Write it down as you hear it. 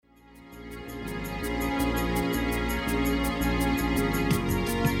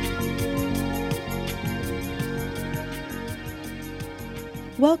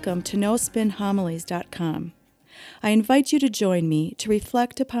Welcome to NoSpinHomilies.com. I invite you to join me to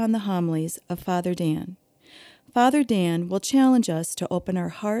reflect upon the homilies of Father Dan. Father Dan will challenge us to open our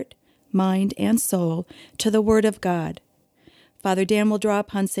heart, mind, and soul to the Word of God. Father Dan will draw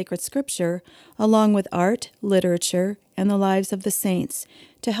upon sacred scripture along with art, literature, and the lives of the saints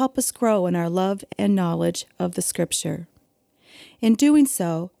to help us grow in our love and knowledge of the scripture. In doing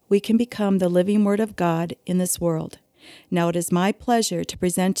so, we can become the living Word of God in this world. Now it is my pleasure to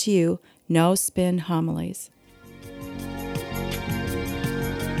present to you No Spin Homilies.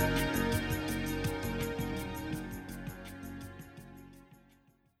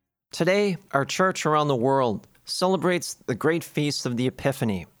 Today, our church around the world celebrates the great feast of the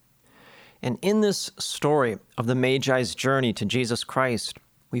Epiphany. And in this story of the Magi's journey to Jesus Christ,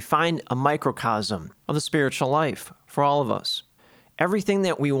 we find a microcosm of the spiritual life for all of us. Everything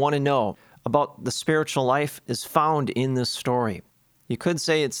that we want to know about the spiritual life is found in this story. You could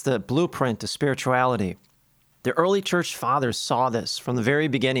say it's the blueprint to spirituality. The early church fathers saw this from the very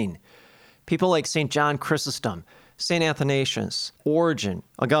beginning. People like St. John Chrysostom, St. Athanasius, Origen,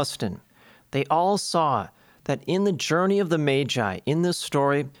 Augustine, they all saw that in the journey of the Magi, in this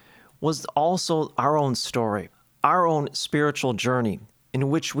story, was also our own story, our own spiritual journey,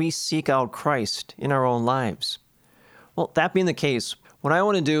 in which we seek out Christ in our own lives. Well, that being the case, what I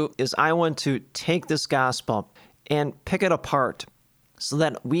want to do is I want to take this gospel and pick it apart so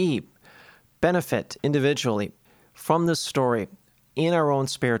that we benefit individually from this story in our own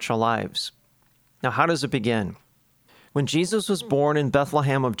spiritual lives. Now, how does it begin? When Jesus was born in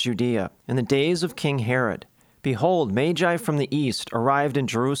Bethlehem of Judea in the days of King Herod, behold, Magi from the east arrived in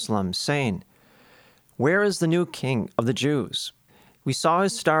Jerusalem, saying, "Where is the new King of the Jews? We saw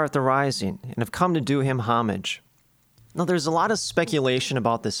his star at the rising and have come to do him homage." Now, there's a lot of speculation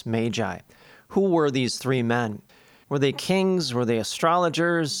about this Magi. Who were these three men? Were they kings? Were they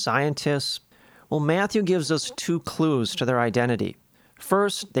astrologers, scientists? Well, Matthew gives us two clues to their identity.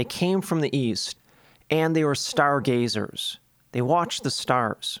 First, they came from the east, and they were stargazers. They watched the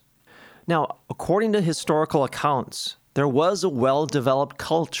stars. Now, according to historical accounts, there was a well-developed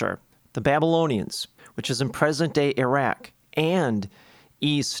culture, the Babylonians, which is in present-day Iraq, and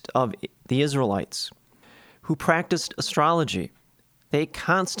east of the Israelites, who practiced astrology. They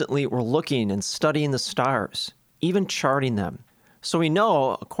constantly were looking and studying the stars, even charting them. So we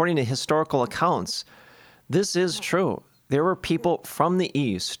know, according to historical accounts, this is true. There were people from the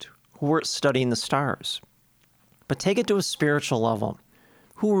east who were studying the stars. But take it to a spiritual level.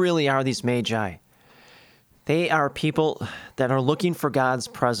 Who really are these Magi? They are people that are looking for God's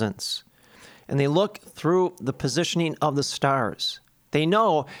presence, and they look through the positioning of the stars. They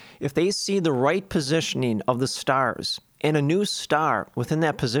know if they see the right positioning of the stars and a new star within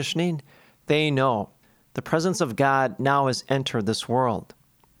that positioning, they know the presence of God now has entered this world.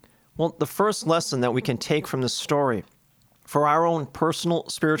 Well, the first lesson that we can take from this story for our own personal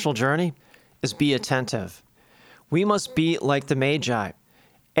spiritual journey is be attentive. We must be like the Magi.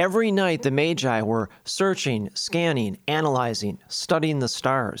 Every night the Magi were searching, scanning, analyzing, studying the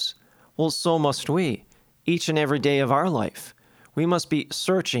stars. Well, so must we, each and every day of our life. We must be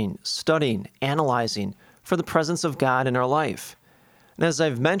searching, studying, analyzing for the presence of God in our life. And as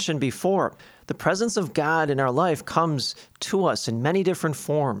I've mentioned before, the presence of God in our life comes to us in many different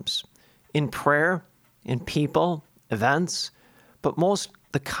forms. In prayer, in people, events, but most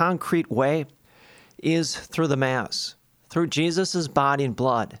the concrete way is through the Mass, through Jesus' body and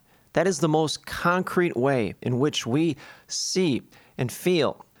blood. That is the most concrete way in which we see and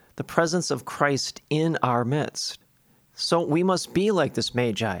feel the presence of Christ in our midst. So we must be like this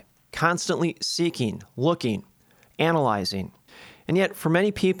Magi, constantly seeking, looking, analyzing. And yet, for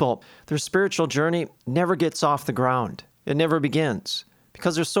many people, their spiritual journey never gets off the ground. It never begins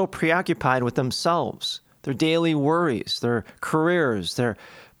because they're so preoccupied with themselves, their daily worries, their careers, their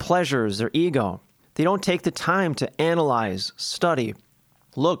pleasures, their ego. They don't take the time to analyze, study,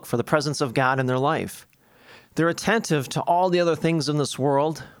 look for the presence of God in their life. They're attentive to all the other things in this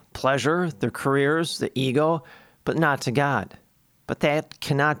world, pleasure, their careers, the ego, but not to God. But that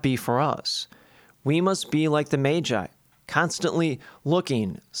cannot be for us. We must be like the Magi, constantly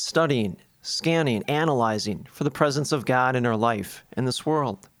looking, studying, scanning, analyzing for the presence of God in our life, in this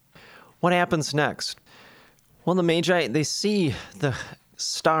world. What happens next? Well, the Magi, they see the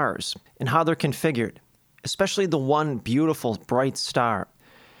stars and how they're configured, especially the one beautiful, bright star.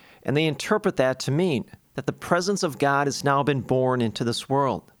 And they interpret that to mean that the presence of God has now been born into this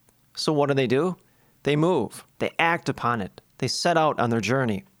world. So what do? They move. They act upon it. They set out on their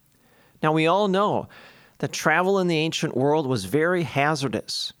journey. Now, we all know that travel in the ancient world was very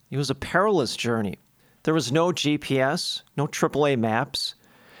hazardous. It was a perilous journey. There was no GPS, no AAA maps.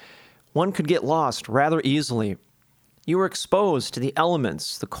 one could get lost rather easily. You were exposed to the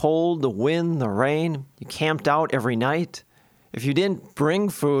elements, the cold, the wind, the rain. You camped out every night. If you didn't bring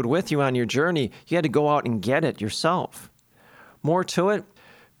food with you on your journey, you had to go out and get it yourself. More to it,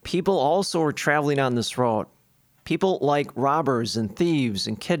 people also were traveling on this road. People like robbers and thieves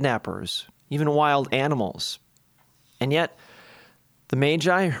and kidnappers, even wild animals. And yet, the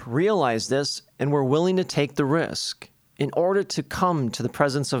Magi realized this and were willing to take the risk in order to come to the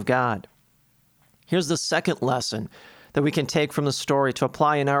presence of God. Here's the second lesson that we can take from the story to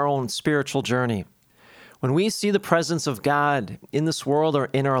apply in our own spiritual journey. When we see the presence of God in this world or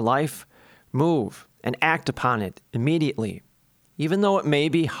in our life, move and act upon it immediately. Even though it may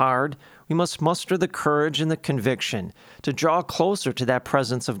be hard, we must muster the courage and the conviction to draw closer to that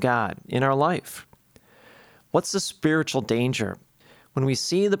presence of God in our life. What's the spiritual danger? When we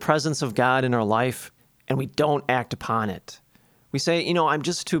see the presence of God in our life and we don't act upon it. We say, I'm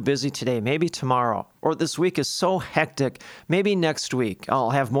just too busy today, maybe tomorrow. Or this week is so hectic, maybe next week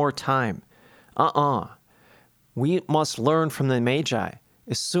I'll have more time. We must learn from the Magi.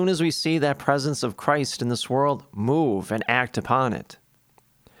 As soon as we see that presence of Christ in this world, move and act upon it.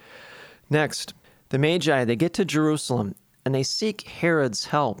 Next, the Magi, they get to Jerusalem and they seek Herod's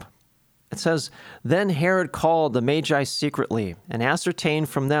help. It says, "Then Herod called the Magi secretly and ascertained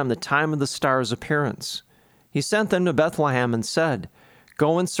from them the time of the star's appearance. He sent them to Bethlehem and said,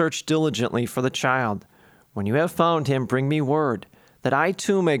 'Go and search diligently for the child. When you have found him, bring me word, that I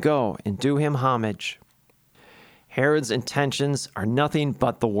too may go and do him homage.'" Herod's intentions are nothing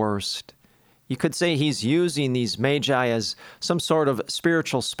but the worst. You could say he's using these Magi as some sort of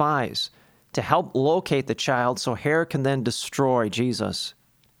spiritual spies to help locate the child so Herod can then destroy Jesus.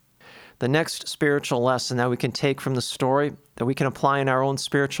 The next spiritual lesson that we can take from the story that we can apply in our own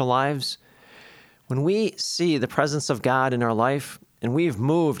spiritual lives, when we see the presence of God in our life and we've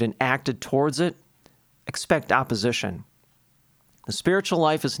moved and acted towards it, expect opposition. The spiritual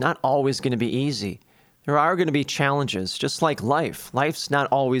life is not always going to be easy. There are going to be challenges, just like life. Life's not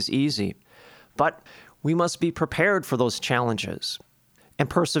always easy. But we must be prepared for those challenges and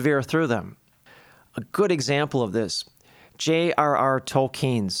persevere through them. A good example of this, J.R.R.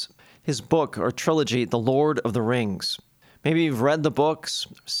 Tolkien's, his book or trilogy, The Lord of the Rings. Maybe you've read the books,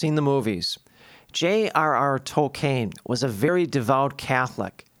 seen the movies. J.R.R. Tolkien was a very devout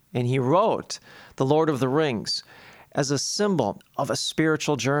Catholic, and he wrote The Lord of the Rings as a symbol of a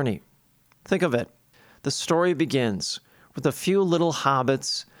spiritual journey. Think of it. The story begins with a few little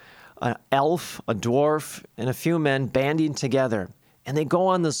hobbits, an elf, a dwarf, and a few men banding together, and they go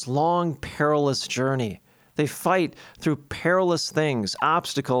on this long, perilous journey. They fight through perilous things,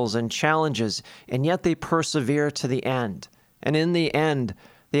 obstacles, and challenges, and yet they persevere to the end. And in the end,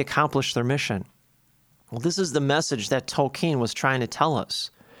 they accomplish their mission. Well, this is the message that Tolkien was trying to tell us.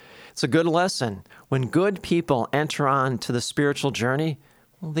 It's a good lesson. When good people enter on to the spiritual journey,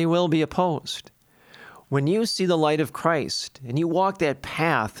 well, they will be opposed. When you see the light of Christ and you walk that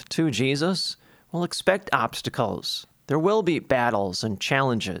path to Jesus, well, expect obstacles. There will be battles and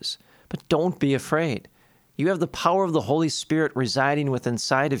challenges, but don't be afraid. You have the power of the Holy Spirit residing within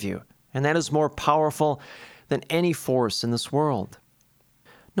inside of you, and that is more powerful than any force in this world.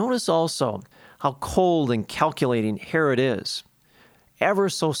 Notice also how cold and calculating Herod is. Ever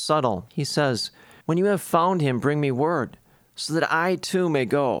so subtle, he says, "When you have found him, bring me word, so that I too may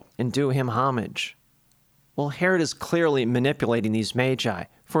go and do him homage." Well, Herod is clearly manipulating these Magi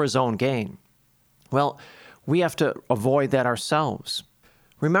for his own gain. Well, we have to avoid that ourselves.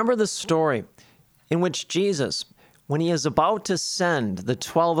 Remember the story in which Jesus, when he is about to send the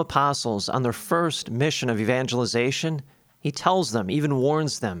 12 apostles on their first mission of evangelization, he tells them, even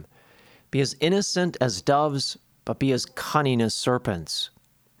warns them, "Be as innocent as doves, but be as cunning as serpents."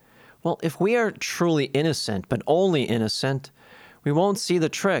 Well, if we are truly innocent, but only innocent, we won't see the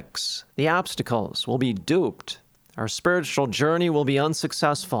tricks, the obstacles, we'll be duped. Our spiritual journey will be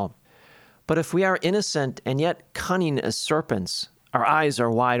unsuccessful. But if we are innocent and yet cunning as serpents, our eyes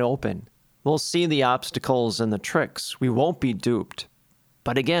are wide open. We'll see the obstacles and the tricks. We won't be duped.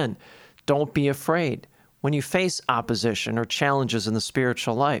 But again, don't be afraid when you face opposition or challenges in the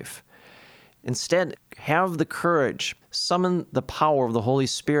spiritual life. Instead, have the courage, summon the power of the Holy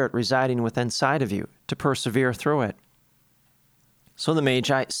Spirit residing within inside of you to persevere through it. So the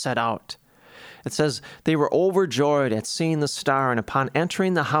Magi set out. It says, "They were overjoyed at seeing the star, and upon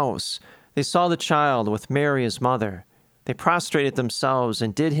entering the house, they saw the child with Mary his mother. They prostrated themselves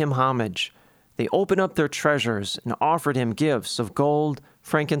and did him homage. They opened up their treasures and offered him gifts of gold,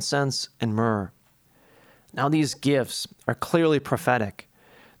 frankincense, and myrrh." Now these gifts are clearly prophetic.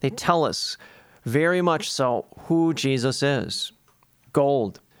 They tell us very much so who Jesus is.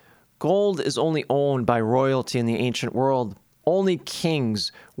 Gold. Gold is only owned by royalty in the ancient world. Only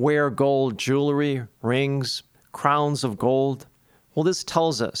kings wear gold jewelry, rings, crowns of gold. Well, this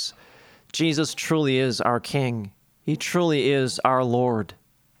tells us Jesus truly is our King. He truly is our Lord.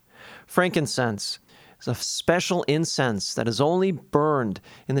 Frankincense is a special incense that is only burned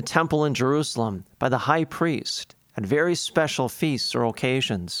in the temple in Jerusalem by the high priest at very special feasts or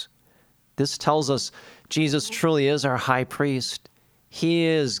occasions. This tells us Jesus truly is our high priest. He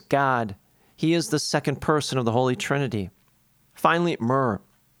is God. He is the second person of the Holy Trinity. Finally, myrrh.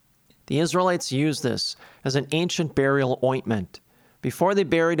 The Israelites used this as an ancient burial ointment. Before they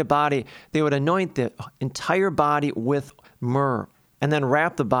buried a body, they would anoint the entire body with myrrh and then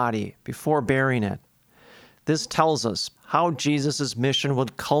wrap the body before burying it. This tells us how Jesus' mission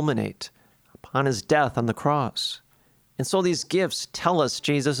would culminate upon his death on the cross. And so these gifts tell us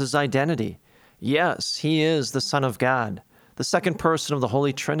Jesus' identity. Yes, he is the Son of God, the second person of the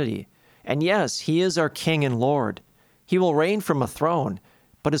Holy Trinity. And yes, he is our King and Lord. He will reign from a throne,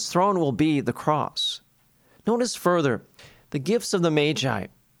 but his throne will be the cross. Notice further, the gifts of the Magi,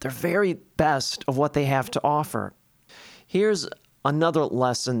 they're very best of what they have to offer. Here's another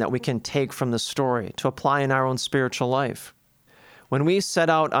lesson that we can take from the story to apply in our own spiritual life. When we set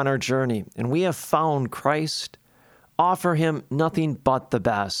out on our journey and we have found Christ, offer him nothing but the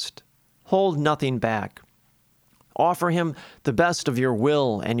best. Hold nothing back. Offer him the best of your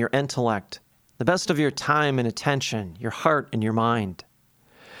will and your intellect, the best of your time and attention, your heart and your mind.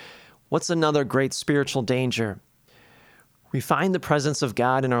 What's another great spiritual danger? We find the presence of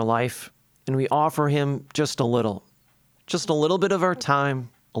God in our life and we offer him just a little bit of our time,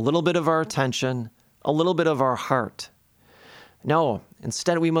 a little bit of our attention, a little bit of our heart. No,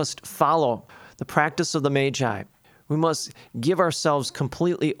 instead we must follow the practice of the Magi. We must give ourselves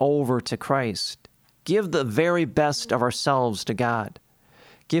completely over to Christ. Give the very best of ourselves to God.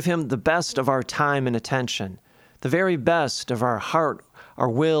 Give him the best of our time and attention, the very best of our heart, our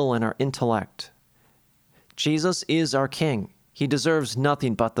will, and our intellect. Jesus is our King. He deserves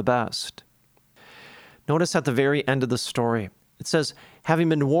nothing but the best. Notice at the very end of the story, it says, having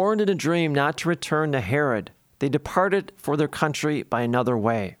been warned in a dream not to return to Herod, they departed for their country by another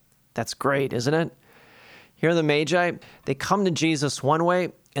way. That's great, isn't it? Here the Magi, they come to Jesus one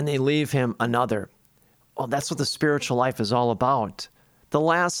way and they leave him another. Well, that's what the spiritual life is all about. The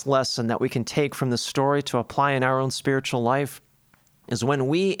last lesson that we can take from the story to apply in our own spiritual life is when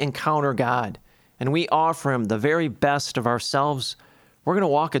we encounter God and we offer him the very best of ourselves, we're going to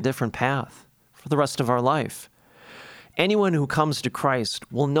walk a different path for the rest of our life. Anyone who comes to Christ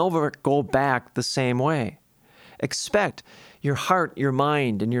will never go back the same way. Expect your heart, your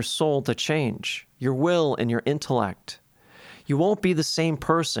mind, and your soul to change, your will and your intellect. You won't be the same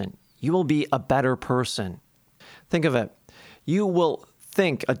person. You will be a better person. Think of it. You will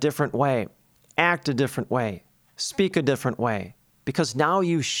think a different way, act a different way, speak a different way, because now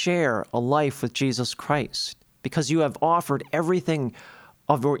you share a life with Jesus Christ, because you have offered everything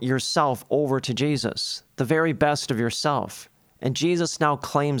of yourself over to Jesus, the very best of yourself. And Jesus now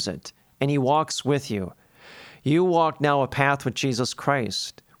claims it, and he walks with you. You walk now a path with Jesus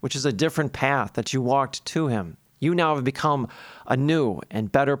Christ, which is a different path that you walked to him. You now have become a new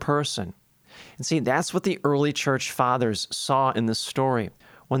and better person. And see, that's what the early church fathers saw in this story.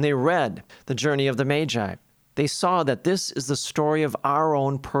 When they read the journey of the Magi, they saw that this is the story of our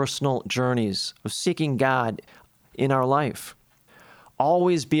own personal journeys of seeking God in our life.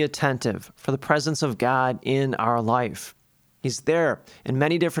 Always be attentive for the presence of God in our life. He's there in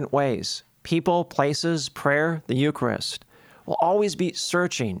many different ways. People, places, prayer, the Eucharist. We'll always be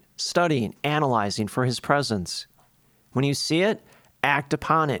searching, studying, analyzing for his presence. When you see it, act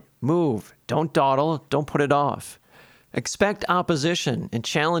upon it. Move. Don't dawdle. Don't put it off. Expect opposition and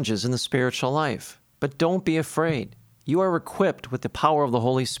challenges in the spiritual life, but don't be afraid. You are equipped with the power of the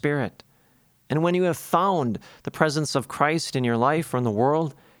Holy Spirit. And when you have found the presence of Christ in your life or in the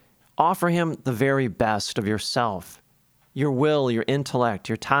world, offer him the very best of yourself, your will, your intellect,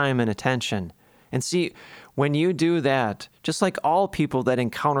 your time and attention. And see, when you do that, just like all people that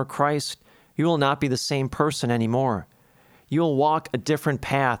encounter Christ, you will not be the same person anymore. You will walk a different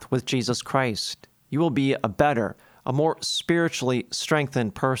path with Jesus Christ. You will be a better, a more spiritually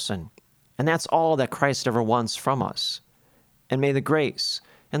strengthened person. And that's all that Christ ever wants from us. And may the grace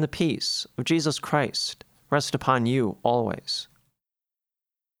and the peace of Jesus Christ rest upon you always.